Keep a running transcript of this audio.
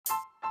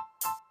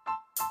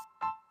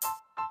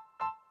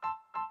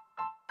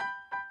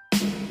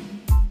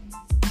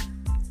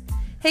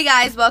Hey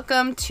guys,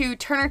 welcome to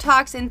Turner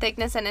Talks in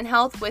Thickness and in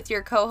Health with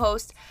your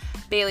co-host,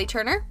 Bailey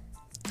Turner.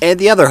 And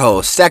the other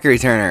host, Zachary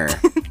Turner.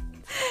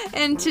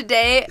 And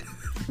today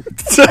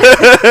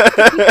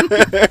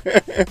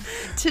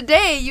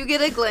you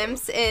get a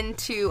glimpse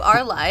into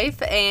our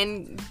life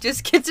and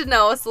just get to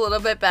know us a little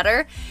bit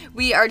better.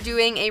 We are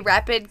doing a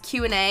rapid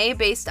Q&A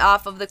based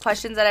off of the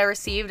questions that I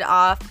received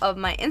off of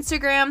my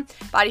Instagram,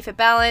 Body Fit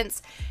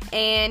Balance.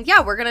 And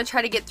yeah, we're going to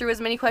try to get through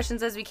as many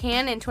questions as we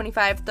can in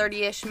 25,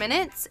 30-ish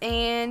minutes.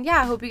 And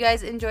yeah, I hope you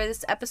guys enjoy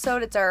this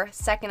episode. It's our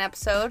second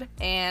episode,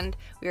 and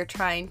we are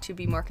trying to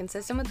be more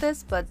consistent with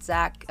this, but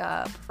Zach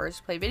prefers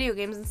to play video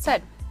games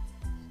instead.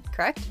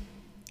 Correct?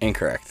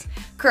 Incorrect.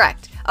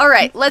 Correct. All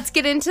right, let's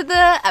get into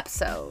the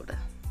episode.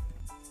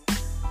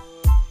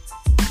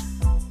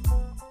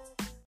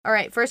 All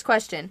right, first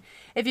question.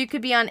 If you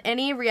could be on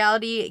any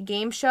reality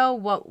game show,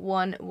 what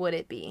one would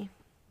it be?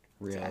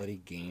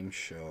 Reality game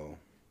show.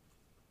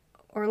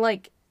 Or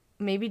like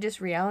maybe just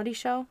reality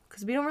show?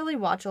 Because we don't really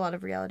watch a lot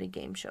of reality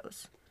game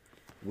shows.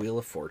 Wheel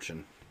of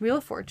Fortune. Wheel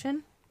of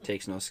Fortune?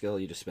 Takes no skill,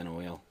 you just spin a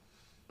wheel.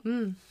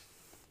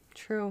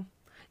 True.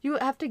 You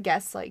have to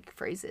guess like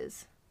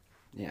phrases.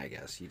 Yeah, I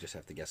guess. You just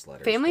have to guess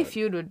letters. Family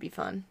Feud would be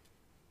fun.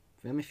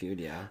 Family Feud,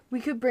 yeah.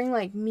 We could bring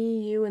like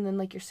me, you, and then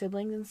like your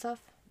siblings and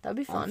stuff. That'd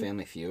be fun. On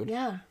Family Feud?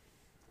 Yeah.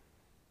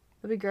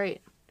 That'd be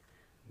great.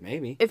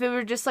 Maybe. If it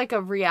were just like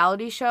a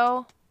reality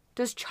show,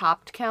 does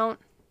Chopped count?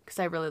 Because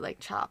I really like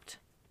Chopped.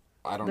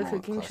 I don't The know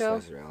cooking what show?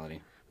 classifies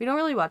reality. We don't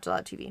really watch a lot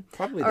of TV.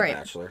 Probably All The right.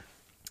 Bachelor.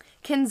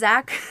 Can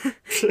Zach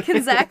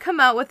come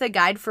out with a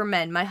guide for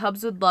men? My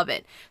hubs would love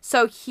it.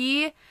 So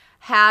he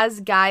has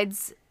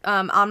guides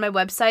on my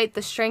website,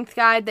 the strength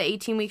guide, the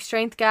 18-week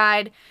strength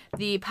guide,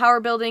 the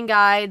power building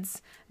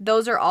guides.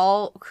 Those are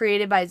all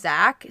created by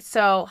Zach.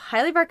 So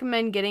highly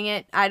recommend getting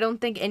it. I don't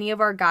think any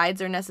of our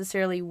guides are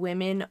necessarily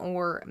women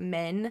or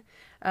men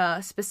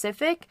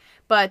specific,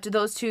 but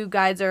those two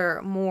guides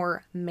are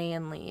more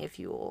manly, if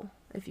you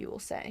will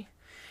say.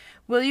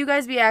 Will you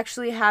guys be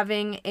actually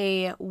having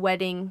an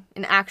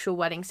actual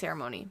wedding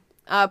ceremony?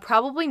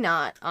 Probably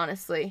not,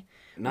 honestly.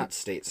 Not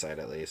stateside,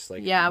 at least.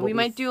 Like, Yeah, we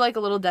might do like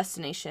a little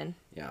destination.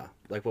 Yeah,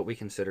 like what we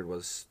considered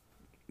was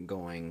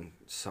going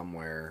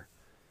somewhere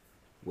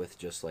with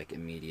just like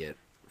immediate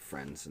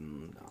friends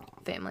and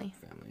Family.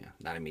 Yeah,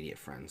 not immediate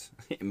friends,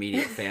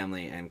 immediate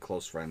family and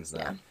close friends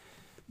that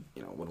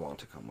would want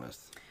to come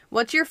with.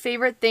 What's your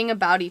favorite thing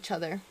about each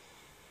other?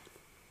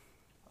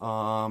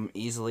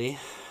 Easily,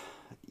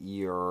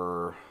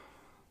 you're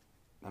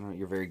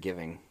very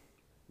giving.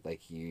 Like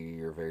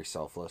you're very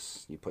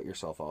selfless. You put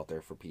yourself out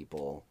there for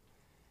people.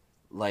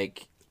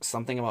 Like,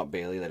 something about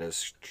Bailey that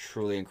is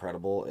truly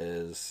incredible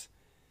is,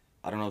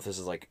 I don't know if this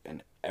is like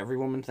an every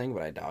woman thing,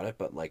 but I doubt it,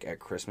 but like at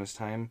Christmas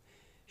time,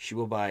 she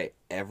will buy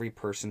every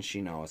person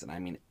she knows, and I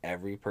mean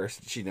every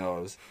person she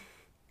knows,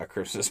 a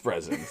Christmas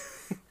present.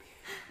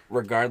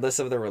 Regardless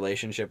of the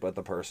relationship with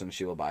the person,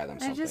 she will buy them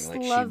something. I just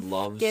like love she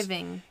loves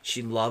giving.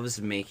 She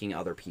loves making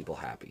other people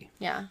happy.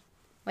 Yeah.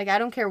 Like, I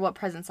don't care what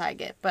presents I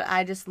get, but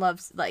I just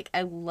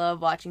I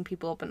love watching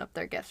people open up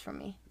their gifts from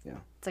me. Yeah.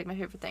 It's like my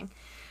favorite thing.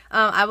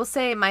 I will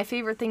say my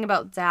favorite thing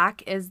about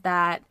Zach is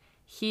that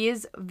he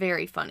is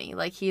very funny.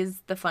 Like, he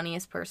is the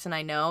funniest person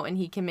I know, and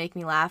he can make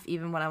me laugh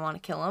even when I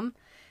want to kill him.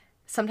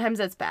 Sometimes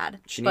that's bad.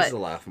 She needs to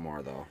laugh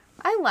more, though.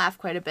 I laugh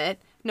quite a bit.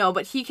 No,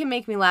 but he can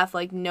make me laugh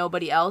like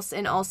nobody else.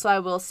 And also, I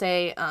will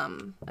say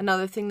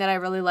another thing that I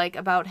really like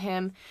about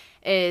him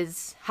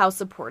is how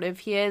supportive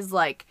he is.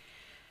 Like,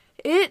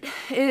 it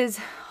is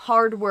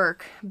hard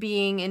work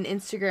being an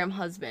Instagram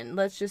husband.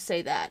 Let's just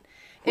say that.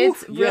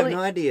 It's you really, have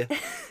no idea.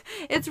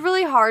 It's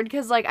really hard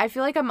because, like, I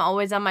feel like I'm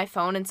always on my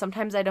phone, and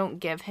sometimes I don't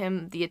give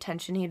him the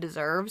attention he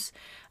deserves.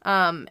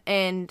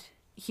 And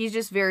he's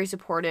just very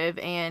supportive,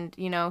 and,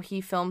 you know, he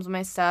films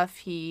my stuff.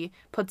 He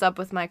puts up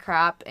with my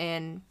crap,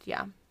 and,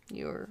 yeah,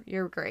 you're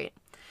great.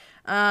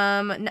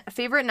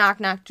 Favorite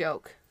knock-knock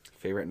joke?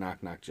 Favorite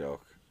knock-knock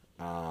joke?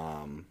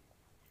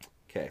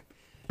 Okay.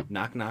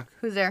 Knock-knock.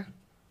 Who's there?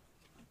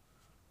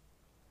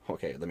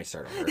 Okay, let me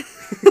start over.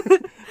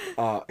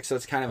 So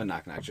it's kind of a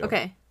knock-knock joke.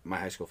 Okay. My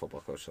high school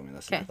football coach told me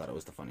this, and I Okay. thought it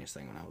was the funniest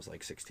thing when I was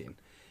like 16.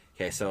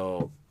 Okay,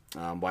 so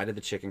why did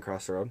the chicken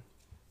cross the road?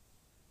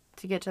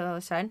 To get to the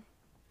other side?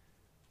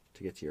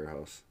 To get to your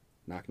house.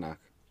 Knock, knock.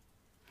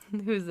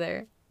 Who's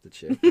there? The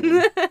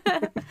chicken.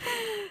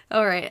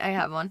 All right, I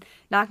have one.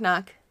 Knock,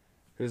 knock.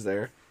 Who's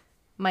there?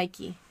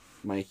 Mikey.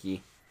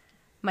 Mikey.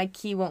 My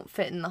key won't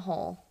fit in the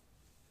hole.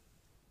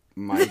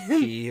 My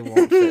key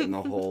won't fit in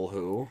the hole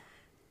who?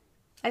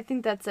 I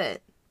think that's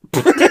it.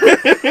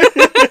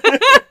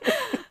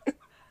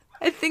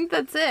 I think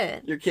that's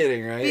it. You're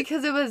kidding, right?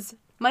 Because it was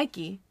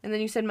Mikey, and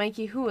then you said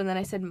Mikey who, and then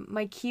I said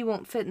my key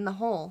won't fit in the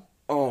hole.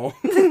 Oh.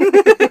 And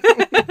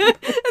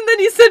then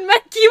you said my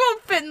key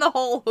won't fit in the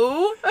hole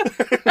who?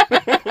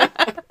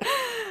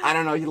 I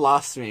don't know, you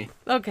lost me.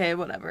 Okay,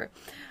 whatever.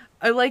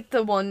 I like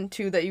the one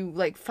too that you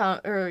like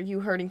found or you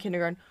heard in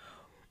kindergarten.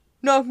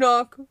 Knock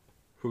knock.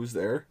 Who's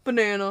there?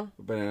 Banana.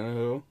 Banana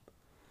who?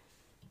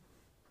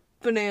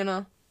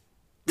 Banana.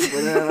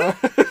 Banana.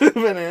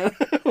 Banana.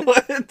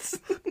 What?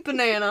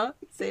 Banana.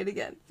 Say it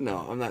again.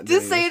 No, I'm not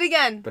Just doing say this. it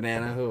again.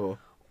 Banana who?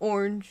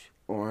 Orange.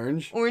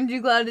 Orange? Orange,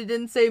 you glad I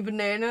didn't say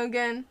banana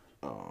again?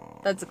 Oh.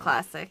 That's a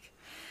classic.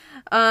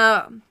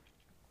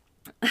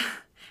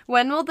 When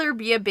will there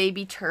be a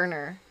baby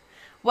Turner?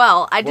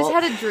 Well, I just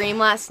had a dream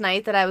last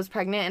night that I was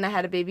pregnant and I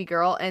had a baby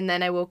girl, and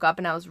then I woke up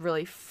and I was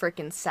really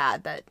freaking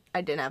sad that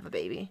I didn't have a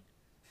baby.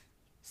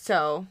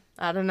 So,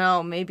 I don't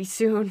know, maybe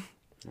soon.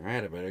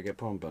 Alright, I better get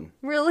pumping.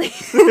 Really?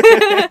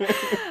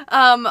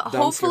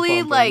 Hopefully,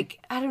 pumping. like,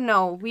 I don't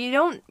know, we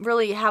don't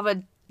really have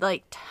a,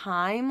 like,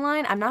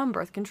 timeline. I'm not on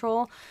birth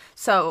control,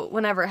 so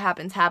whenever it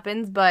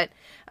happens, but,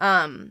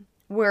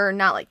 we're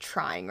not, like,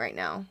 trying right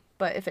now.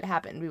 But if it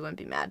happened, we wouldn't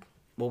be mad.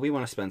 Well, we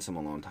want to spend some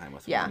alone time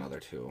with one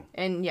another, too.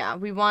 And, yeah,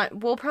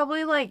 we'll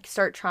probably, like,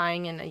 start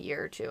trying in a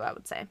year or two, I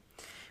would say.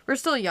 We're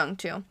still young,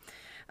 too.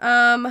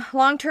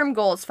 Long-term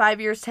goals, 5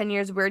 years, 10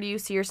 years, where do you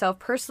see yourself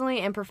personally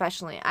and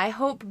professionally? I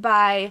hope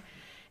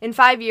in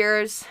 5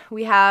 years,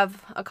 we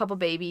have a couple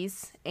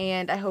babies,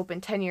 and I hope in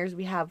 10 years,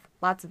 we have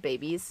lots of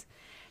babies,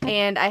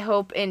 and I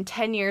hope in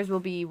 10 years, we'll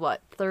be,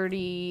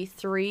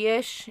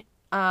 33-ish?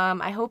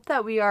 I hope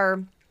that we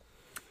are,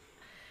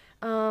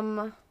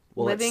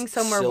 living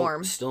somewhere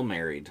warm. Still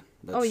married.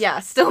 Oh, yeah,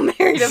 still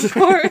married, of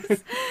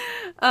course.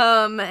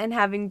 And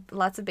having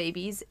lots of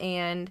babies,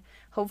 and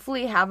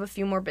hopefully have a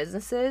few more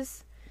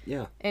businesses.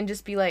 Yeah. And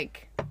just be,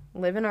 like,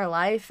 living our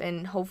life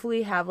and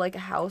hopefully have, like, a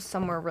house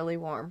somewhere really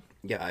warm.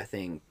 Yeah, I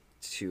think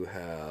to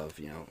have,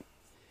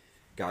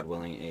 God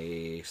willing,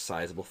 a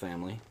sizable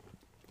family.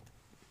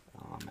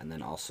 And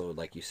then also,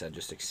 like you said,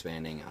 just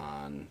expanding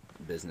on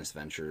business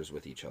ventures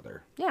with each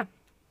other. Yeah.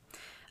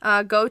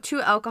 Go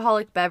to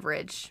alcoholic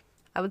beverage.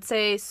 I would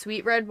say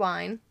sweet red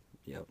wine.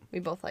 Yep. We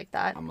both like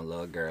that. I'm a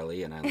little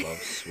girly, and I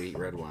love sweet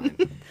red wine.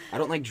 I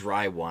don't like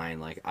dry wine.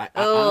 Like, I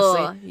Ugh,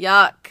 honestly,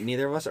 yuck.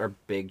 neither of us are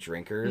big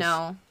drinkers.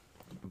 No.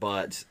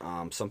 But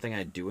something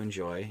I do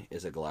enjoy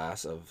is a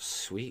glass of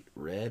sweet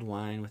red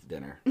wine with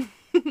dinner.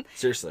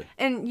 Seriously.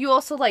 And you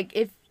also like,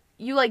 if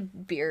you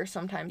like beer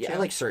sometimes, Yeah, too. I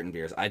like certain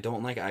beers. I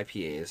don't like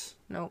IPAs.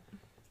 Nope.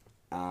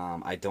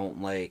 I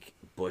don't like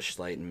Busch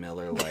Light,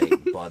 Miller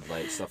Light, Bud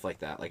Light, stuff like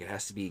that. Like, it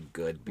has to be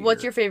good beer.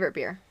 What's your favorite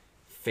beer?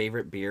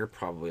 Favorite beer?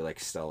 Probably like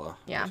Stella.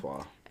 Yeah.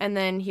 Artois. And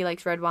then he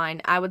likes red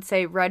wine. I would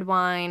say red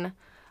wine.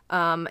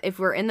 If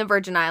we're in the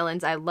Virgin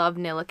Islands, I love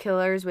Nilla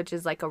Killers, which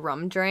is like a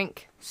rum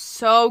drink.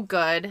 So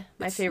good.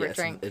 My favorite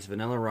drink. It's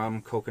vanilla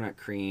rum, coconut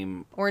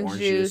cream, Orange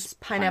juice,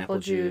 pineapple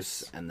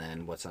juice. and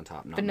then what's on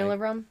top? Nutmeg. Vanilla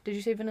rum? Did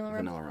you say vanilla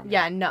rum? Vanilla rum,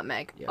 Yeah, yeah.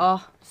 nutmeg. Yeah.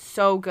 Oh,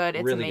 so good.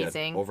 It's really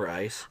amazing. Good. Over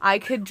ice. I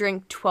could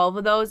drink 12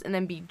 of those and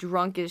then be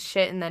drunk as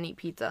shit and then eat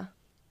pizza.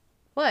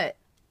 What?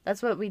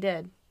 That's what we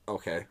did.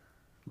 Okay.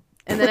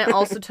 And then I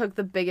also took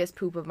the biggest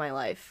poop of my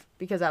life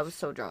because I was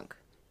so drunk.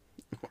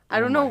 I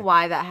don't know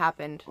why that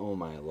happened. Oh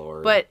my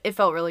lord. But it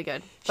felt really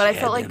good. But I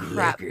felt like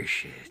crap.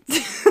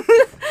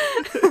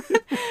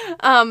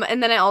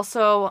 And then I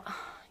also,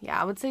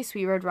 I would say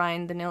sweet red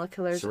wine, the Nilla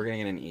Killers. So we're gonna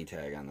get an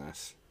E-tag on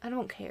this. I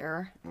don't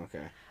care.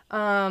 Okay.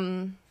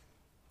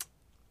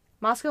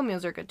 Moscow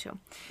mules are good too.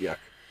 Yuck.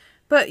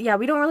 But yeah,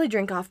 we don't really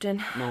drink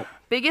often. No.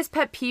 Biggest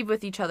pet peeve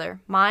with each other.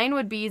 Mine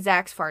would be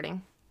Zach's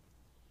farting.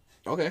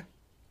 Okay.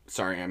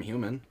 Sorry, I'm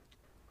human.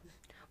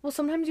 Well,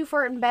 sometimes you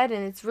fart in bed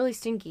and it's really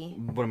stinky.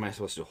 What am I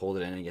supposed to hold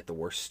it in and get the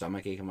worst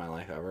stomach ache of my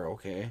life ever?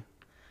 Okay.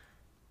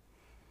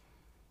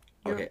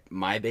 Okay,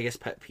 my biggest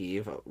pet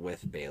peeve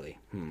with Bailey.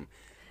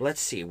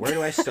 Let's see. Where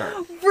do I start?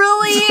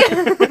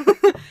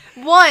 Really?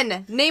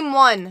 One. Name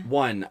one.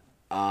 One.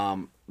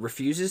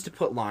 Refuses to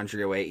put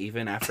laundry away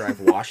even after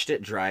I've washed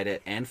it, dried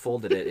it, and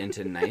folded it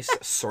into nice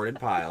sorted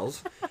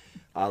piles.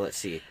 Let's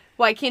see.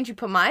 Why can't you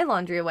put my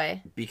laundry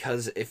away?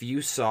 Because if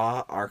you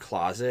saw our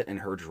closet and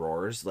her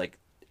drawers, like,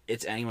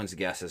 it's anyone's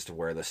guess as to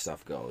where this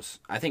stuff goes.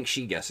 I think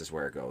she guesses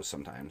where it goes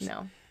sometimes.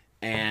 No.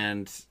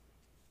 And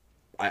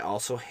I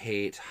also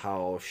hate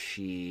how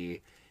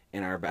she,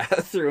 in our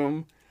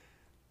bathroom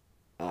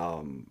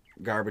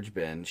garbage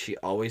bin, she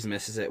always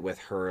misses it with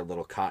her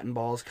little cotton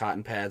balls,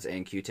 cotton pads,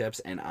 and Q-tips,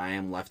 and I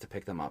am left to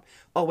pick them up.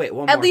 Oh, wait,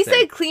 one more thing. At least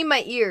I clean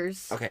my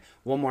ears. Okay,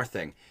 one more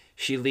thing.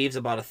 She leaves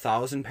about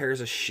 1,000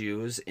 pairs of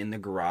shoes in the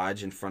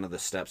garage in front of the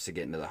steps to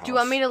get into the house. Do you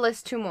want me to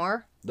list 2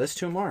 more? List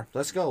 2 more.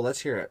 Let's go.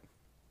 Let's hear it.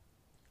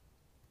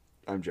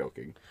 I'm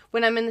joking.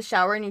 When I'm in the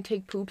shower and you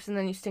take poops and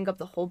then you stink up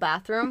the whole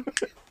bathroom.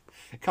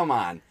 Come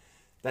on.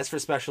 That's for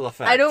special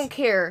effects. I don't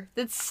care.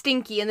 That's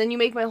stinky. And then you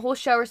make my whole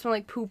shower smell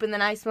like poop and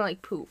then I smell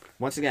like poop.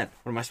 Once again,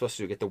 what am I supposed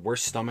to do? Get the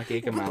worst stomach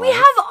ache in my life? We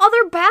have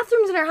other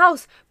bathrooms in our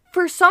house.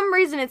 For some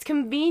reason, it's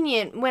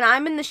convenient when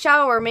I'm in the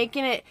shower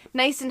making it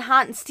nice and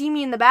hot and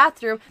steamy in the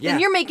bathroom. Yeah. Then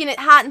you're making it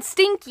hot and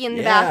stinky in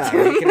the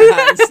bathroom. Making it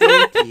hot and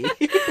stinky.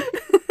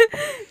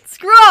 It's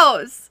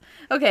gross.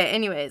 Okay,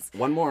 anyways.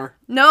 One more.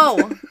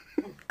 No.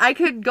 I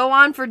could go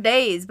on for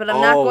days, but I'm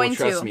not going to.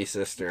 Trust me,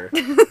 sister.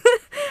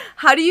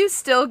 How do you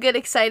still get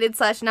excited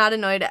 / not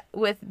annoyed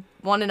with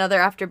one another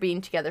after being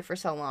together for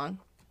so long?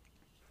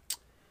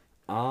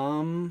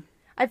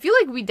 I feel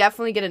like we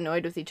definitely get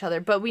annoyed with each other,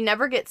 but we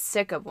never get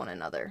sick of one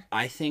another.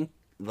 I think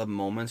the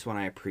moments when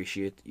I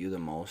appreciate you the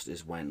most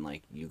is when,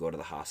 like, you go to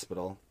the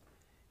hospital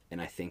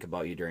and I think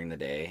about you during the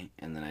day,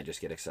 and then I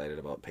just get excited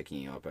about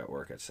picking you up at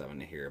work at 7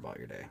 to hear about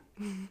your day.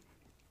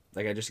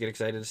 Like, I just get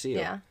excited to see you.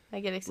 Yeah, I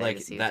get excited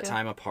to see you, Like, that too.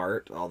 time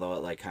apart, although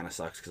it, like, kind of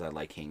sucks because I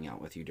like hanging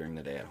out with you during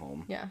the day at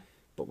home. Yeah.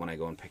 But when I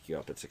go and pick you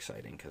up, it's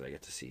exciting because I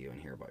get to see you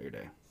and hear about your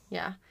day.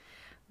 Yeah.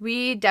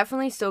 We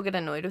definitely still get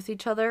annoyed with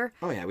each other.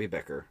 Oh, yeah, we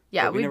bicker.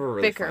 Yeah, but we never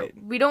really bicker.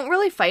 fight. We don't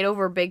really fight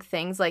over big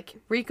things. Like,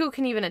 Rico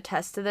can even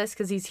attest to this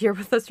because he's here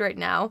with us right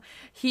now.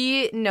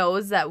 He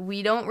knows that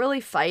we don't really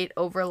fight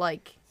over,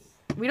 like...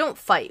 We don't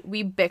fight.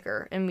 We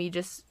bicker, and we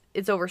just...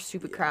 It's over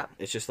stupid crap.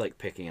 It's just, like,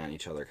 picking on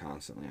each other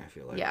constantly, I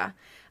feel like. Yeah.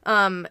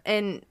 And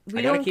we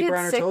I don't gotta keep get her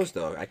on her sick. toes,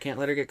 though. I can't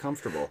let her get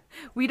comfortable.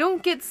 We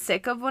don't get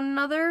sick of one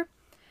another.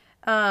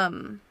 I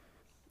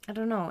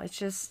don't know. It's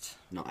just...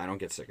 No, I don't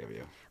get sick of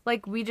you.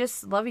 Like, we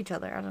just love each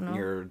other. I don't know.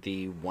 You're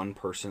the one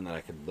person that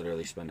I could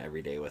literally spend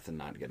every day with and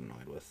not get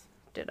annoyed with.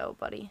 Ditto,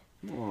 buddy.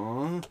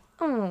 Aww.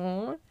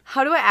 Aww.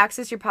 How do I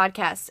access your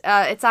podcast?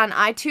 It's on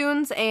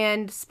iTunes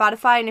and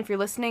Spotify, and if you're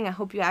listening, I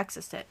hope you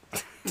accessed it.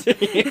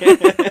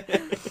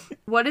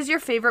 What is your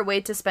favorite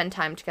way to spend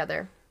time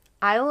together?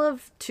 I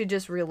love to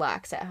just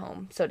relax at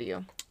home. So do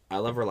you. I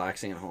love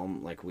relaxing at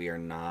home. Like, we are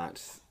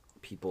not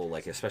people,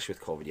 like, especially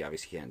with COVID, you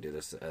obviously can't do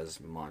this as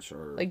much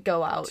or... Like,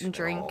 go out and at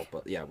drink. all.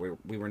 But, yeah,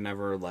 we were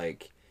never,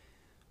 like,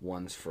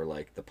 ones for,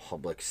 like, the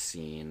public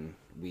scene.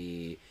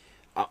 We...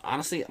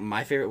 honestly,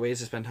 my favorite ways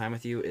to spend time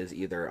with you is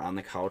either on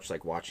the couch,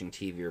 like, watching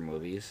TV or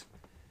movies,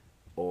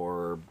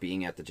 or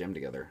being at the gym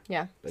together.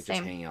 Yeah, Like, same.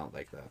 just hanging out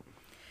like that.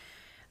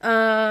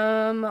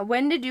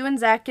 When did you and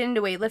Zach get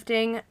into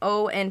weightlifting?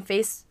 Oh, and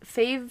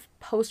fave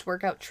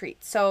post-workout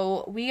treats.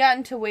 So, we got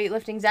into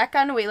weightlifting. Zach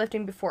got into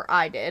weightlifting before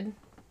I did.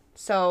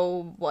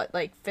 So, what,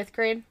 like 5th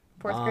grade?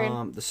 4th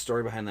grade? The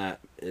story behind that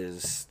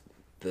is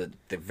the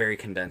very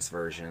condensed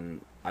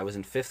version. I was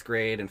in 5th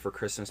grade, and for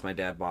Christmas, my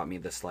dad bought me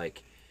this,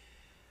 like,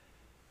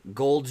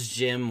 Gold's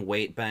Gym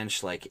weight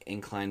bench, like,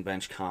 incline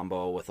bench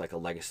combo with, like, a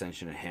leg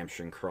extension and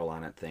hamstring curl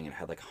on it thing. It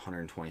had, like,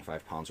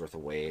 125 pounds worth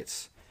of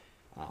weights.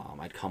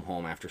 I'd come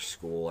home after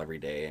school every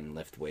day and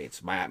lift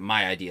weights.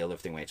 My idea of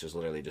lifting weights was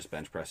literally just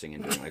bench pressing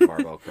and doing, like,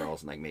 barbell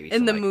curls and, like, maybe In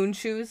some, the like, moon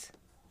shoes?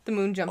 The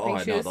moon jumping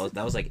shoes? No,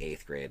 that was like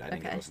 8th grade. I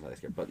didn't get Okay. those in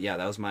 8th grade. But yeah,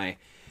 that was my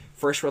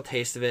first real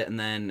taste of it. And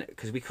then,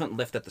 because we couldn't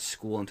lift at the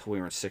school until we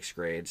were in 6th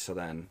grade, so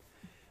then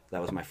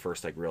that was my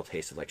first, like, real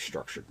taste of, like,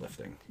 structured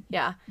lifting.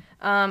 Yeah.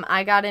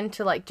 I got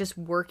into, like, just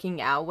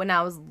working out when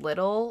I was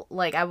little.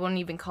 Like, I wouldn't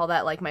even call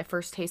that, like, my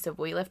first taste of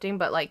weightlifting.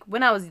 But, like,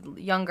 when I was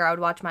younger, I would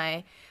watch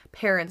my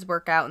parents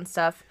work out and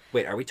stuff.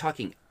 Wait, are we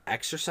talking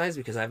exercise?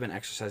 Because I've been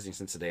exercising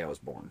since the day I was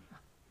born.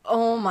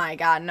 Oh, my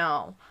God,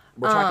 no.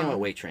 We're talking about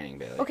weight training,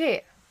 Bailey.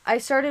 Okay, I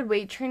started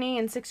weight training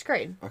in 6th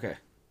grade. Okay.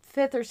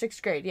 5th or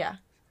 6th grade, yeah.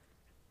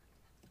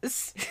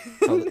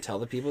 Tell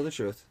the people the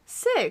truth.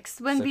 6th,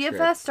 when 6th BFS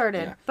grade.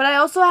 started. Yeah. But I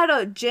also had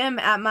a gym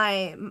at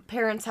my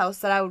parents' house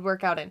that I would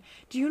work out in.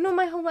 Do you know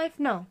my whole life?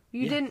 No.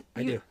 You Yeah, didn't?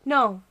 I do.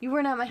 No, you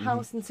weren't at my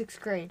house in 6th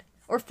grade.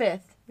 Or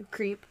 5th, you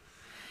creep.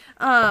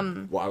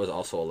 Well, I was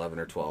also 11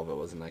 or 12. It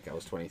wasn't like I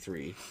was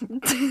 23.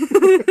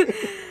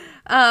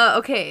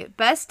 Okay,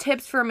 best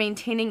tips for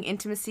maintaining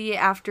intimacy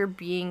after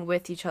being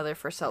with each other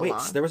for so Wait, long.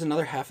 so there was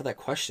another half of that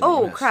question. that you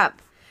Oh, missed.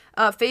 crap.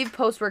 Fave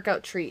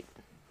post-workout treat.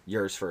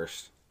 Yours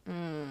first.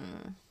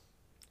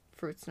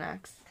 Fruit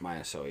snacks.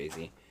 Mine is so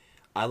easy.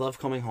 I love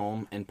coming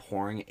home and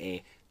pouring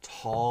a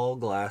tall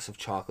glass of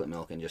chocolate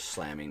milk and just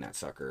slamming that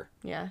sucker.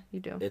 Yeah, you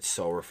do. It's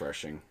so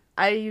refreshing.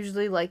 I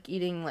usually like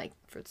eating, like,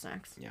 fruit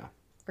snacks. Yeah.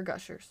 Or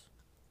Gushers.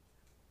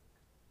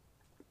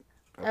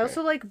 Okay. I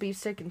also like beef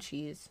stick and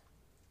cheese.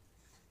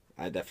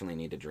 I definitely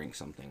need to drink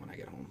something when I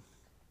get home.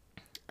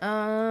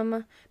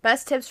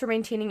 Best tips for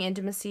maintaining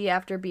intimacy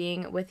after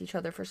being with each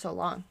other for so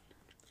long.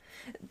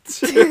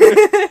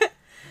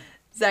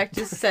 Zach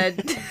just said,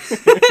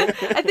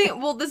 I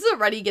think, well, this is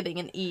already getting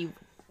an E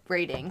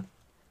rating.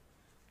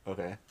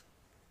 Okay.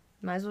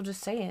 Might as well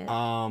just say it.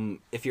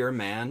 If you're a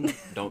man,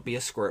 don't be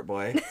a squirt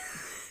boy.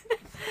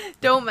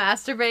 Don't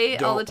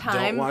masturbate all the Don't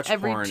time, watch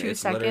every porn. 2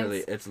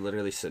 seconds. It's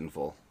literally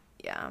sinful,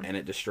 Yeah. and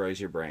it destroys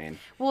your brain.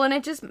 Well, and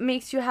it just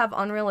makes you have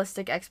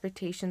unrealistic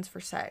expectations for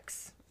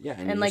sex. Yeah,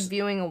 And, you like, just-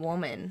 viewing a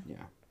woman. Yeah.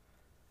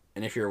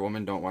 And if you're a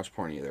woman, don't watch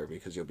porn either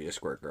because you'll be a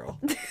squirt girl.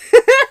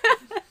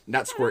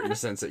 Not squirt in the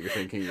sense that you're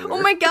thinking either.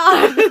 Oh my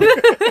god!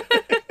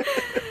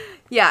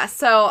 Yeah,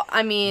 so,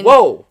 I mean...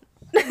 Whoa!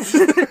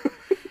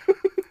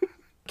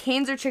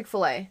 Cane's or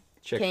Chick-fil-A?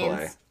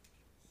 Chick-fil-A.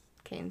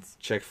 Cane's.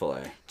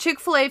 Chick-fil-A.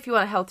 Chick-fil-A if you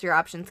want healthier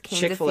options. Cane's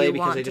Chick-fil-A if you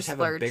because want they to just have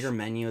splurge. a bigger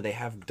menu. They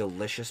have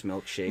delicious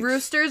milkshakes.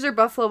 Roosters or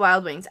Buffalo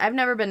Wild Wings? I've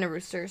never been to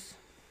Roosters.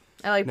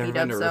 I like Never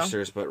been to B-dubs, though.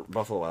 Roosters, but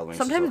Buffalo Wild Wings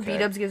Sometimes is okay.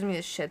 B-dubs gives me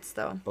the shits,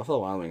 though. Buffalo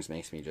Wild Wings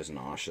makes me just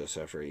nauseous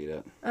after I eat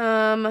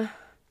it.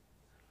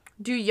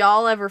 Do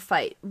y'all ever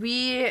fight?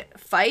 We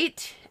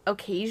fight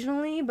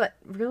occasionally, but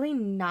really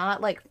not,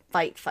 like,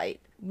 fight.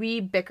 We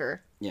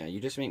bicker. Yeah,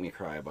 you just make me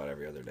cry about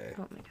every other day.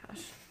 Oh, my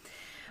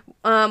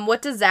gosh.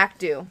 What does Zach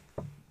do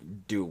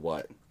Do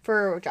what?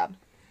 for a job?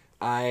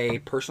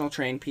 I personal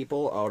train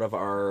people out of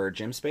our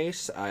gym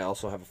space. I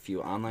also have a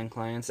few online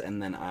clients,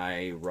 and then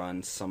I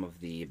run some of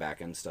the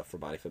back end stuff for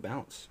Body Fit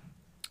Balance.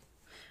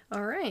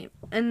 All right.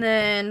 And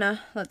then,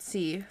 let's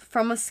see.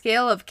 From a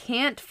scale of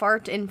can't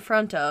fart in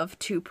front of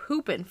to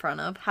poop in front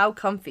of, how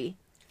comfy?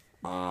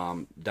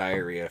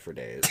 Diarrhea for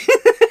days.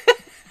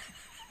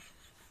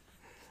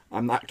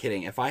 I'm not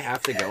kidding. If I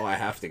have to go, I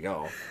have to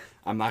go.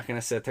 I'm not going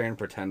to sit there and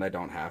pretend I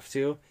don't have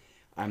to.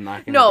 I'm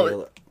not going to be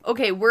able to...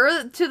 Okay,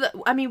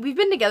 we've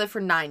been together for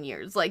 9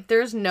 years. Like,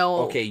 there's no...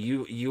 Okay,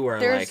 you are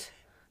like...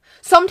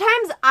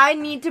 Sometimes I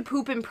need to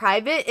poop in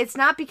private. It's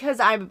not because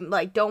I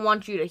like don't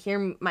want you to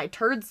hear my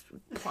turds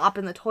plop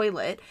in the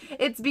toilet.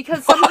 It's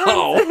because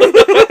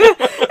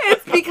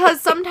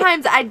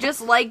sometimes I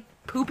just like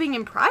pooping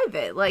in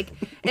private. Like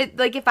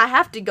if I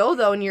have to go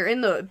though and you're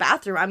in the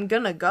bathroom, I'm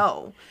gonna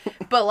go.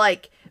 But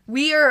like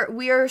we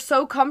are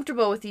so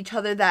comfortable with each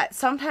other that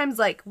sometimes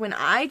like when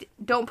I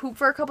don't poop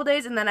for a couple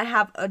days and then I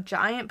have a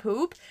giant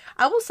poop,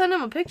 I will send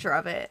him a picture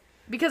of it.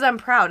 Because I'm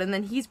proud, and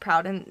then he's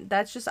proud, and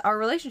that's just our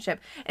relationship.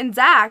 And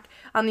Zach,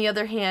 on the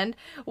other hand,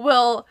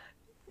 will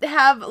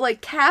have, like,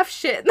 calf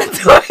shit in the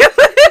toilet.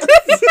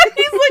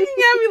 He's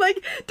looking at me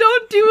like,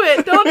 don't do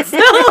it. Don't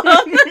tell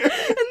him.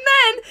 And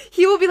then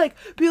he will be like,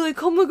 Bailey,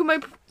 come look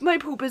at my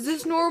poop. Is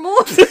this normal?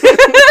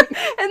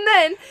 And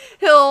then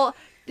he'll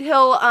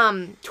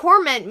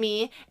torment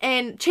me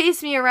and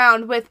chase me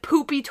around with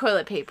poopy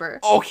toilet paper.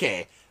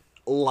 Okay.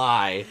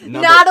 Lie.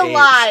 Not a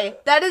lie.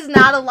 That is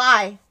not a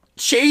lie.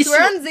 Chase you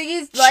around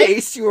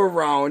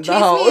the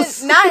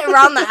house. Not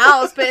around the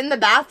house, but in the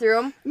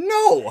bathroom.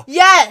 No.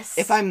 Yes.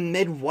 If I'm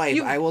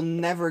mid-wipe, I will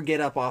never get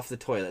up off the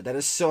toilet. That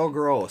is so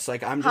gross.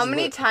 Like I'm just... How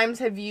many times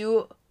have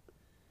you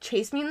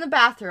chased me in the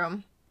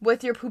bathroom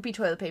with your poopy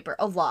toilet paper?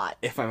 A lot.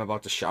 If I'm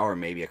about to shower,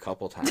 maybe a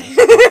couple times.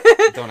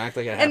 Don't act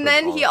like it happens. And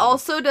then he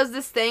also does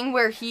this thing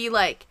where he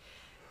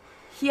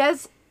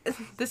has...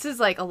 This is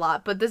like a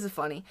lot, but this is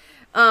funny.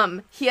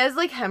 He has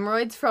like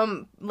hemorrhoids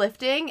from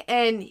lifting,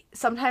 and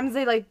sometimes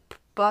they like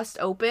bust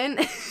open,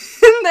 and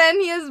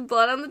then he has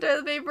blood on the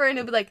toilet paper, and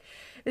he'll be like,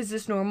 "Is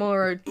this normal,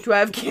 or do I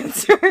have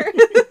cancer?"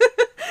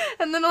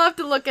 And then I'll have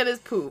to look at his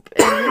poop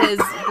and his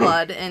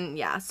blood, and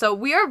yeah. So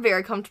we are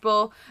very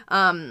comfortable.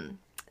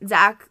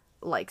 Zach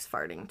likes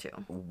farting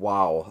too.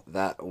 Wow,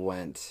 that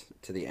went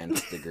to the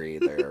nth degree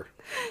there.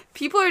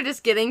 People are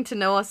just getting to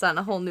know us on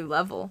a whole new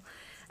level.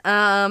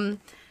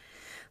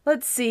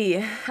 Let's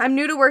see. I'm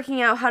new to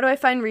working out. How do I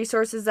find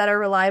resources that are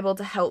reliable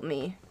to help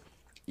me?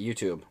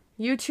 YouTube.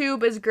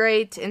 YouTube is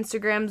great.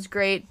 Instagram's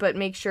great, but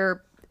make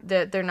sure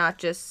that they're not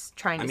just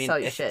trying to sell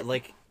you shit.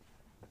 Like,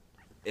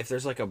 if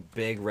there's like a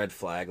big red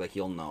flag, like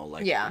you'll know.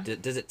 Like, yeah.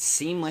 Does it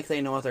seem like they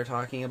know what they're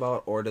talking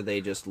about, or do they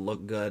just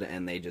look good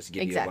and they just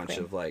give you a bunch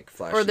of like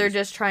flashes? Or they're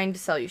just trying to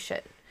sell you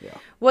shit. Yeah.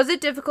 Was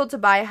it difficult to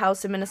buy a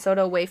house in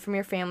Minnesota away from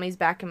your families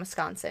back in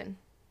Wisconsin?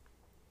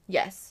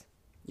 Yes.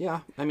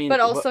 Yeah, I mean... But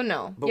also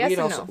no. But yes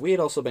we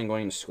had also been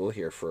going to school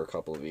here for a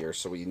couple of years,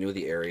 so we knew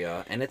the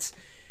area, and it's...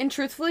 And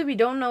truthfully, we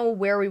don't know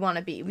where we want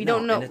to be. We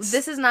don't know...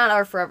 This is not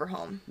our forever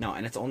home. No,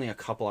 and it's only a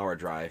couple-hour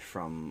drive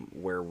from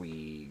where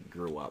we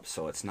grew up,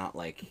 so it's not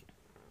like,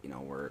 you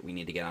know, we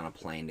need to get on a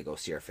plane to go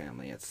see our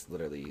family. It's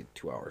literally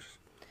 2 hours.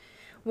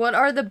 What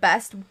are the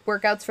best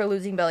workouts for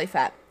losing belly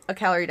fat? A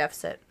calorie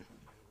deficit.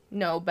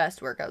 No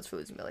best workouts for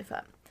losing belly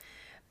fat.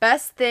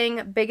 Best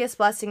thing, biggest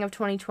blessing of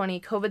 2020.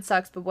 COVID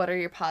sucks, but what are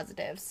your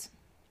positives?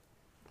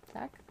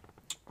 Zach?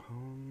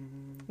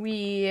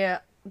 We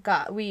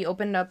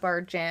opened up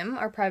our gym,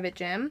 our private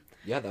gym.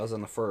 Yeah, that was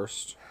on the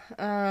first.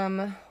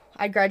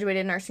 I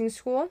graduated nursing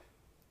school.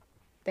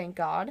 Thank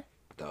God.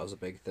 That was a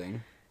big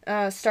thing.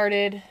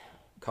 Started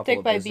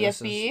Thick by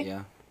BFB.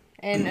 Yeah.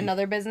 And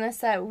another business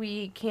that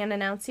we can't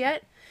announce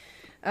yet.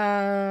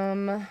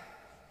 Started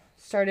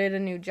a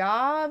new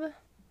job.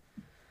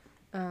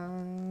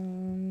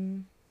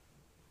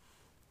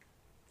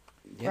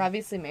 Yeah. We're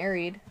obviously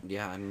married.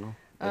 Yeah, I don't know.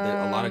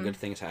 A lot of good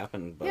things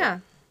happened. But yeah.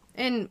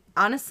 And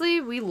honestly,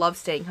 we love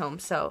staying home,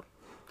 so...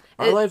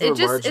 Our lives were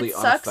largely It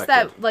sucks unaffected.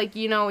 that, like,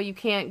 you know, you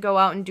can't go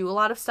out and do a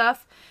lot of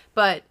stuff,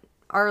 but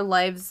our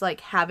lives, like,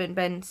 haven't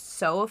been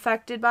so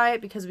affected by it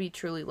because we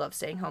truly love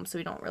staying home, so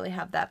we don't really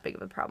have that big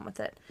of a problem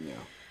with it.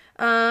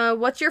 Yeah.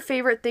 What's your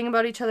favorite thing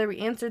about each other? We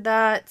answered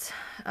that.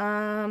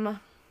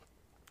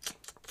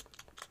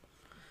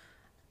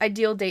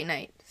 Ideal date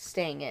night.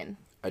 Staying in.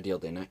 Ideal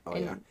date night? Oh,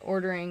 yeah.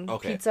 Ordering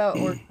pizza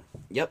or...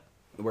 Yep.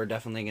 We're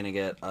definitely going to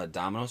get a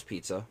Domino's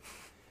pizza,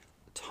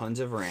 tons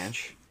of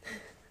ranch,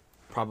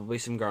 probably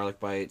some garlic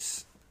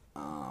bites.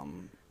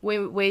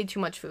 Way too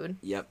much food.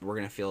 Yep. We're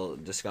going to feel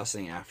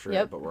disgusting after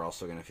it, but we're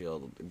also going to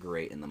feel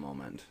great in the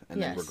moment.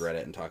 And then regret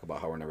it and talk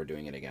about how we're never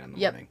doing it again in the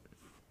morning.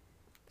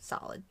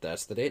 Solid.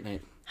 That's the date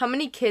night. How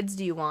many kids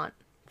do you want?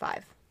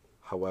 5.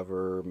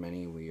 However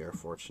many we are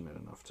fortunate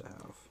enough to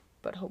have.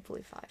 But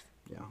hopefully 5.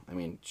 Yeah. I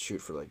mean,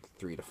 shoot for like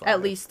 3 to 5.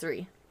 At least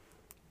 3.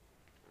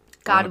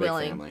 God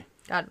willing.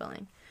 God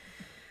willing.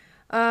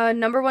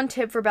 Number 1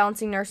 tip for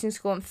balancing nursing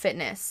school and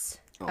fitness.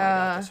 Oh, I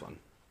got this one.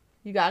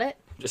 You got it?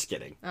 Just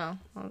kidding. Oh,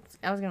 well,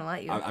 I was going to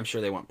let you. I'm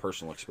sure they want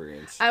personal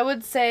experience. I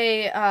would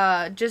say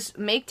just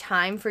make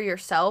time for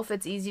yourself.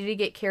 It's easy to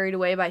get carried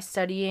away by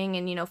studying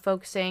and,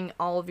 focusing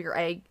all of your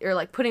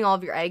putting all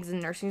of your eggs in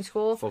nursing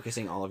school.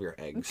 Focusing all of your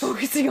eggs.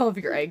 Focusing all of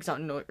your eggs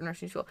on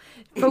nursing school.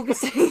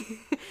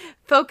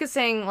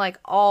 Focusing like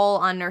all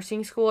on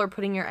nursing school or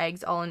putting your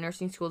eggs all in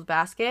nursing school's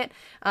basket.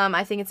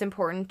 I think it's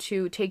important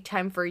to take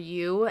time for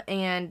you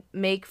and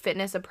make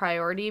fitness a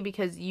priority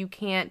because you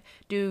can't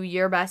do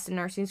your best in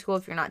nursing school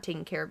if you're not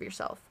taking care of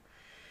yourself.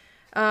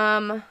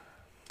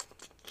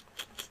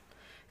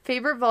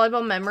 Favorite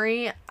volleyball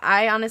memory?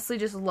 I honestly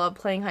just love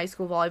playing high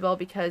school volleyball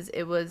because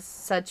it was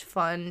such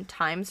fun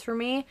times for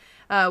me.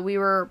 We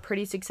were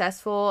pretty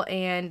successful,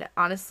 and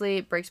honestly,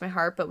 it breaks my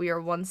heart, but we are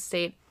one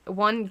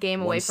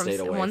game away from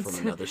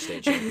another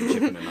state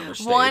championship in another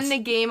state.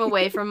 One game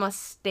away from a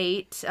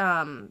state,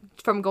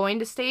 from going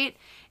to state,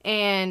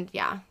 and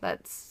yeah,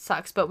 that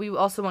sucks. But we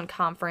also won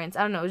conference.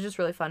 I don't know, it was just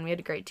really fun. We had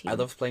a great team. I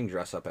loved playing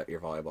dress up at your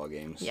volleyball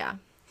games. Yeah.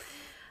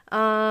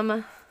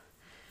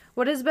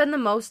 What has been the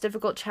most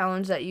difficult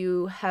challenge that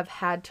you have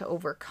had to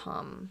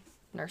overcome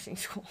nursing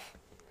school?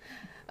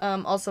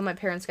 Also, my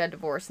parents got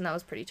divorced, and that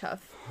was pretty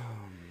tough.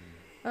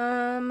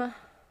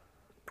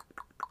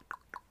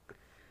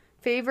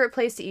 Favorite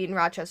place to eat in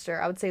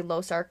Rochester? I would say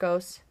Los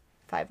Arcos,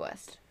 5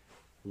 West.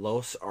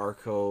 Los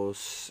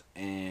Arcos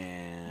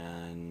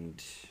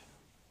and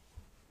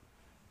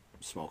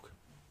Smoke.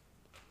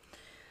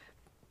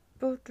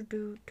 Best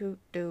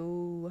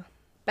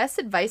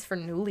advice for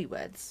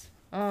newlyweds?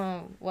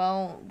 Oh,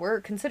 well,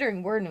 we're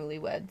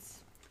newlyweds.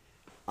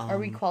 Are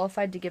we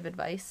qualified to give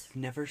advice?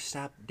 Never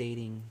stop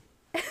dating.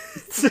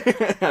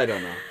 I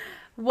don't know.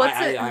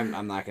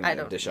 I'm not going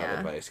to dish out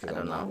advice because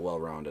I'm not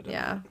well-rounded.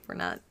 Yeah, we're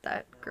not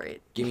that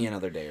great. Give me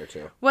another day or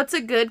two. What's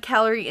a good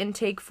average calorie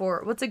intake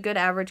for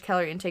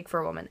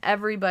a woman?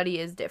 Everybody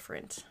is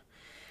different.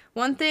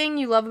 One thing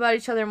you love about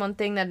each other and one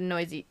thing that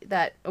annoys you,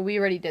 that we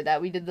already did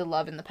that. We did the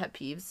love and the pet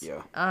peeves.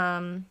 Yeah.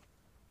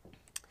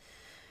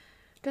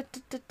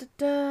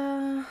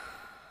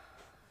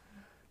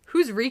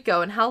 Who's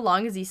Rico and how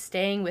long is he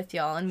staying with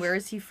y'all and where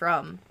is he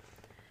from?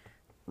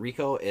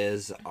 Rico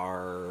is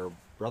our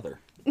brother.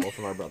 Both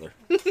of our brother.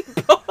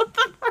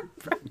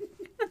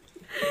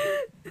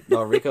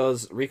 No,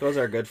 Rico's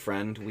our good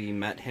friend. We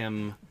met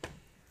him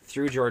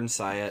through Jordan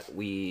Syatt.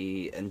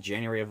 In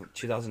January of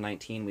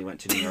 2019, we went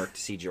to New York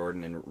to see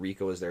Jordan, and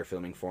Rico was there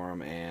filming for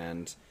him,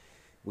 and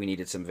we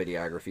needed some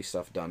videography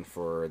stuff done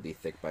for the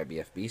Thick by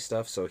BFB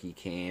stuff, so he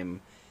came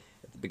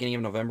at the beginning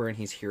of November, and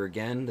he's here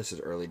again. This is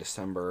early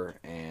December,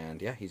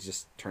 and yeah, he's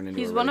just turned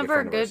into he's one of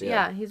our good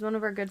he's one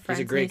of our good friends.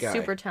 He's a great guy.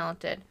 Super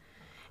talented.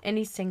 And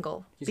he's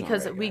single.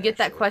 Because we get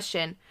that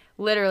question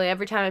literally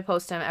every time I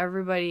post him.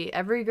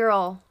 Every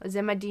girl is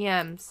in my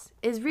DMs.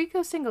 Is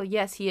Rico single?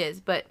 Yes, he is.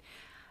 But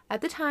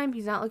at the time,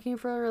 he's not looking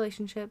for a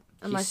relationship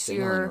unless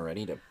you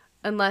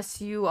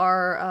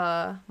are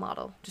a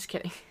model. Just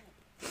kidding.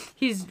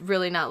 He's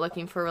really not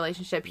looking for a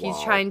relationship. He's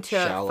trying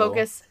to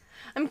focus.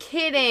 I'm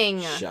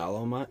kidding.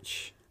 Shallow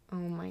much? Oh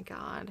my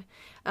god.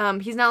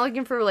 He's not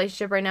looking for a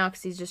relationship right now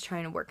because he's just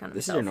trying to work on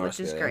himself,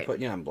 which is great. I'm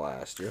putting you on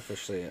blast. You're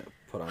officially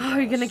put on blast.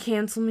 Are you gonna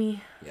cancel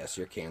me? Yes,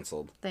 you're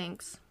canceled.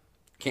 Thanks.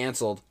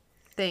 Canceled.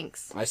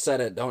 Thanks. I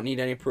said it. Don't need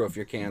any proof.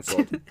 You're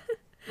canceled.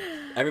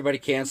 Everybody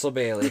cancel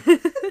Bailey.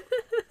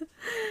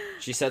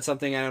 She said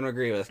something I don't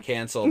agree with.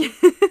 Canceled.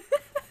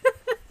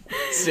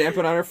 Stamp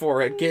it on her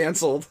forehead.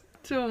 Canceled.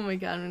 Oh my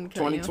god, I'm gonna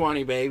kill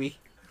 2020, you. baby.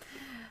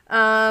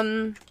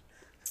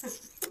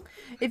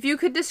 If you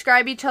could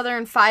describe each other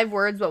in 5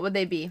 words, what would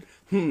they be?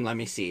 Let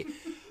me see.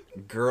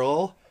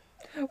 Girl.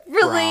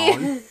 Really?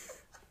 Brown.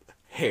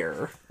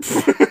 Hair.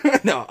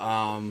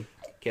 No,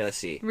 okay, let's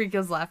see.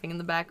 Rico's laughing in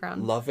the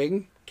background.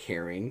 Loving,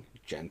 caring,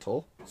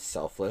 gentle,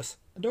 selfless,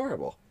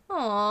 adorable.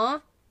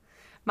 Aww.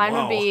 Mine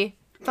would be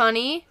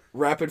funny.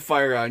 Rapid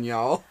fire on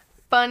y'all.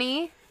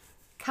 Funny,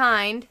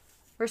 kind,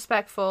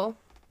 respectful,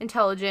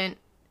 intelligent,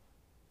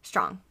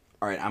 strong.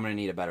 Alright, I'm gonna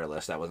need a better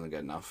list. That wasn't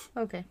good enough.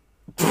 Okay.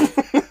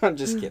 I'm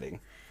just kidding.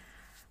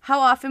 How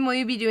often will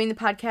you be doing the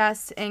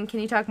podcast, and can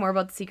you talk more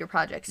about the secret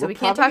project? So we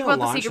can't talk about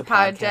the secret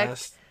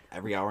project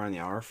every hour on the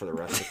hour for the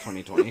rest of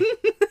 2020.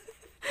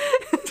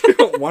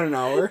 1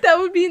 hour. That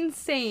would be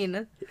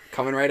insane.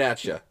 Coming right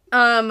at you.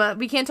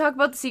 We can't talk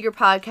about the secret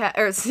podcast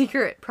or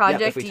secret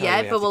project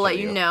yet, but we'll let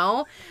you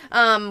know.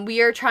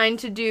 We are trying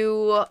to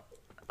do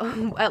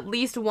at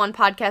least 1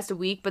 podcast a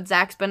week, but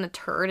Zach's been a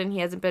turd and he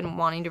hasn't been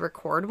wanting to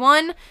record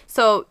one.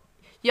 So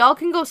y'all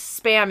can go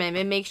spam him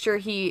and make sure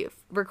he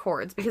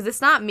records because it's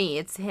not me,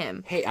 it's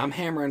him. Hey, I'm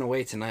hammering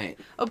away tonight.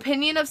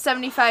 Opinion of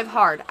 75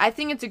 hard. I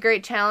think it's a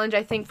great challenge.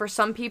 I think for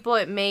some people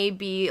it may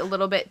be a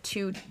little bit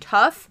too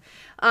tough.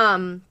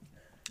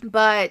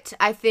 But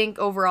I think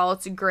overall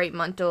it's a great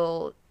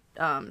mental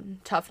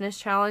toughness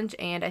challenge,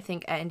 and I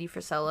think Andy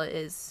Frisella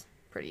is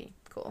pretty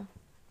cool.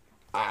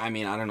 I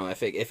mean, I don't know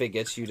if it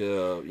gets you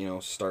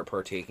to start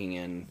partaking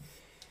in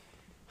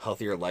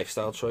healthier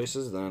lifestyle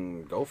choices,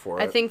 then go for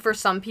it. I think for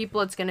some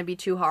people it's going to be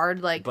too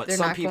hard. Like, but they're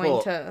some not people,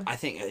 going to I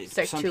think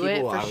stick some to people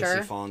it for obviously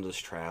sure. fall into this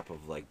trap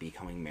of like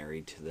becoming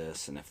married to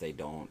this, and if they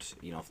don't,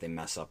 if they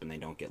mess up and they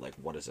don't get like,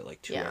 what is it,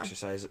 like two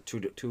exercises,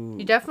 two.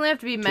 You definitely have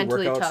to be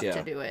mentally workouts, tough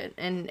to do it,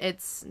 and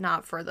it's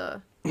not for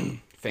the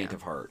faint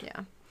of heart.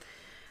 Yeah.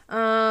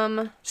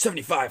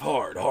 75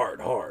 hard.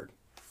 All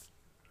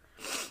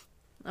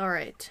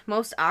right.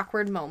 Most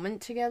awkward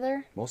moment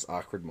together? Most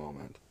awkward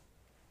moment.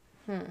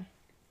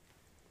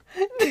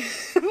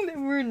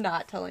 We're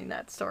not telling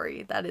that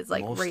story. That is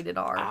like Most rated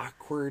R.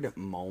 Awkward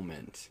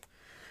moment.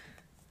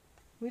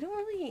 We don't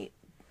really.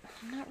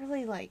 I'm not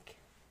really like.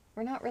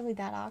 We're not really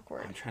that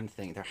awkward. I'm trying to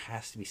think. There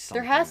has to be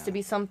something. There has to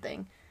be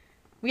something.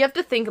 We have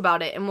to think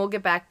about it, and we'll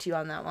get back to you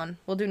on that one.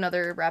 We'll do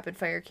another rapid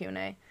fire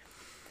Q&A.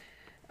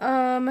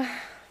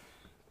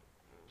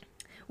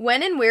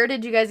 When and where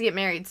did you guys get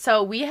married?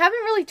 So we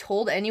haven't really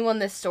told anyone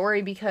this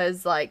story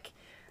because, like,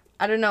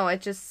 I don't know,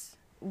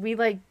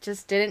 we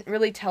just didn't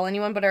really tell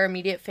anyone but our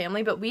immediate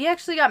family. But we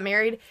actually got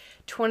married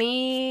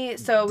December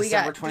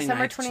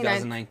 29th,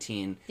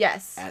 2019.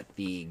 Yes. At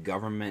the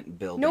government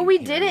building. No, we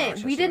here in didn't.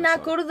 Rochester, We did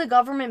not go to the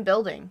government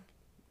building.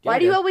 Yeah, Why we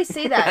do you did. always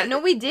say that? No,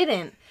 we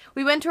didn't.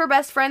 We went to our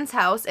best friend's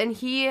house, and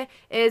he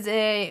is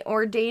a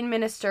ordained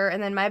minister,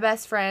 and then my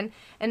best friend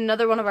and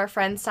another one of our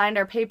friends signed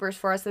our papers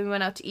for us, then we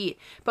went out to eat.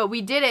 But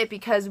we did it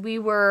because we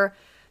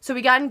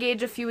got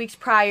engaged a few weeks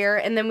prior,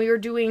 and then we were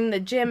doing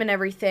the gym and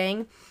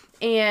everything,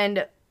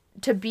 and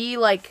to be,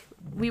 like,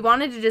 we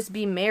wanted to just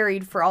be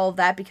married for all of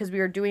that because we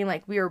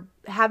were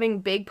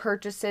having big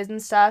purchases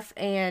and stuff,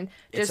 and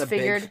just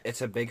figured...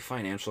 It's a big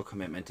financial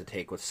commitment to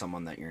take with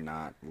someone that you're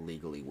not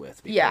legally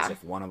with. Because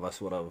if one of us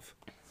would have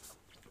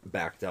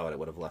backed out, it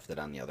would have left it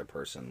on the other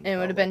person. And it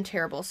would have been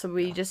terrible. So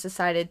we just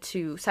decided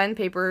to sign the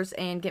papers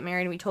and get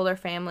married, and we told our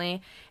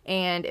family,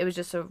 and it was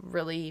just a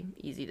really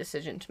easy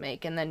decision to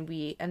make. And then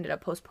we ended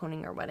up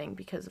postponing our wedding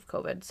because of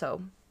COVID,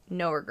 so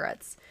no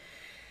regrets.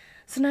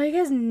 So now you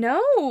guys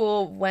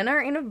know when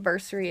our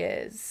anniversary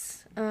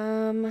is.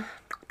 Will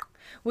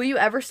you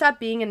ever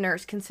stop being a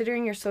nurse,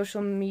 considering your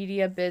social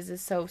media biz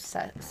is so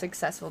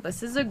successful?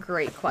 This is a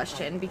great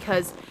question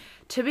because,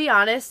 to be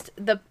honest,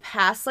 the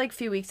past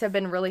few weeks have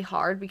been really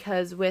hard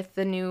because with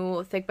the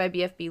new Thick by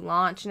BFB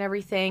launch and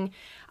everything,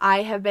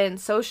 I have been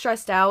so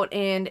stressed out,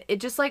 and it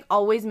just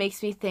always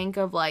makes me think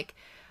of what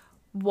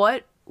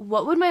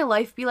would my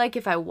life be like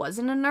if I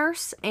wasn't a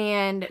nurse,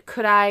 and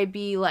could I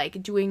be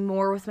doing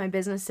more with my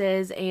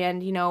businesses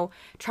and,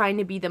 trying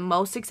to be the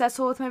most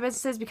successful with my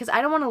businesses, because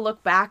I don't want to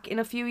look back in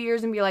a few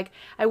years and be like,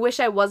 I wish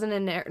I wasn't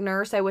a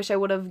nurse. I wish I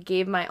would have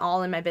gave my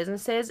all in my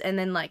businesses and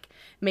then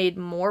made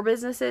more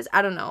businesses.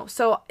 I don't know.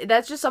 So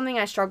that's just something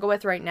I struggle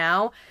with right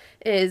now,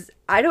 is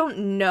I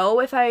don't know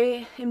if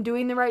I am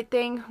doing the right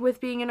thing with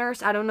being a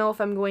nurse. I don't know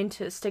if I'm going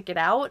to stick it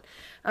out.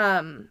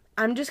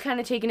 I'm just kind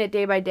of taking it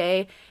day by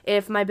day.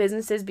 If my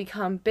businesses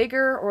become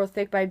bigger, or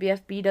Thick by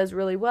BFB does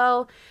really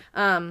well,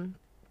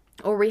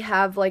 or we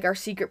have our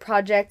secret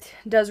project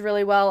does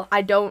really well,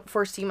 I don't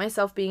foresee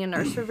myself being a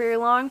nurse for very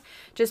long,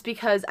 just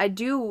because I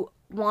do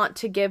want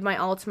to give my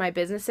all to my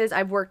businesses.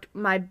 I've worked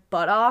my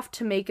butt off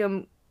to make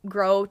them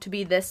grow to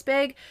be this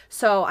big,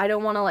 so I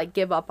don't want to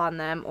give up on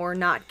them or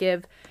not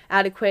give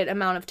adequate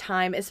amount of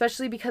time,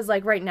 especially because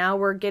right now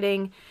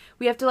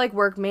we have to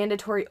work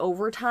mandatory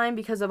overtime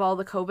because of all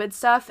the COVID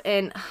stuff,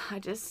 and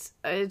it's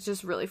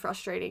just really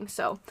frustrating.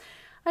 So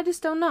I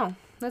just don't know.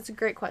 That's a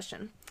great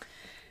question.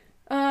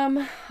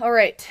 All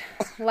right,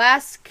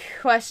 last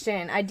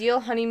question. Ideal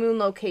honeymoon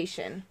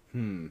location?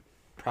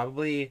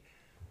 Probably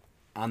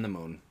on the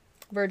moon.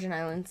 Virgin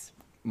Islands.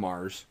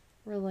 Mars.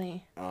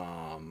 Really?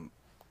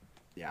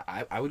 Yeah,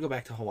 I would go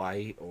back to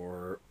Hawaii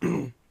or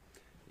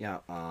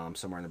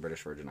somewhere in the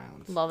British Virgin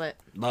Islands. Love it.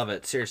 Love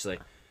it. Seriously.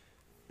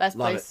 Best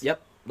Love place. it.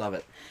 Yep. Love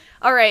it.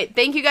 All right.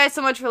 Thank you guys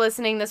so much for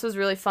listening. This was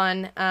really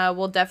fun.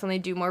 We'll definitely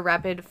do more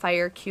rapid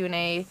fire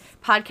Q&A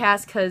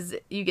podcasts because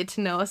you get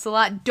to know us a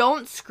lot.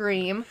 Don't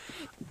scream.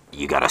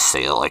 You gotta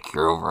say it like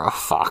you're over a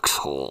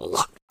foxhole.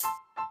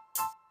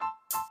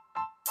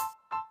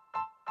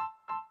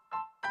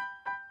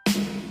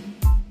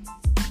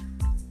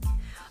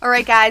 All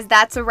right, guys,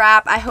 that's a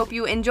wrap. I hope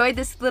you enjoyed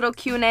this little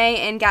Q&A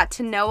and got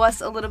to know us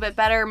a little bit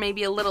better,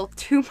 maybe a little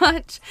too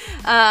much.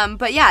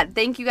 But yeah,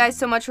 thank you guys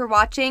so much for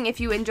watching. If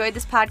you enjoyed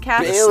this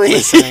podcast...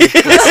 Bailey!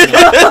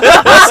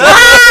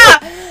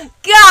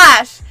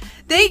 Gosh!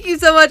 Thank you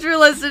so much for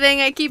listening.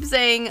 I keep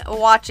saying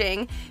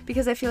watching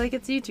because I feel like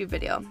it's a YouTube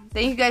video.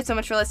 Thank you guys so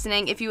much for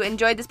listening. If you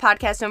enjoyed this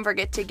podcast, don't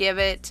forget to give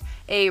it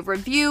a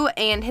review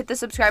and hit the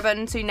subscribe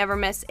button so you never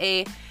miss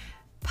a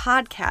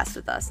podcast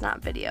with us,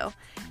 not video.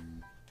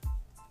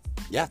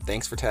 Yeah,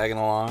 thanks for tagging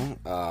along.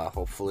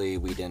 Hopefully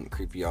we didn't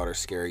creep you out or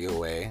scare you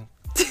away.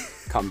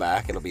 Come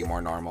back. It'll be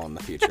more normal in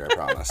the future, I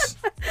promise.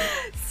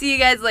 See you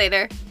guys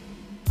later.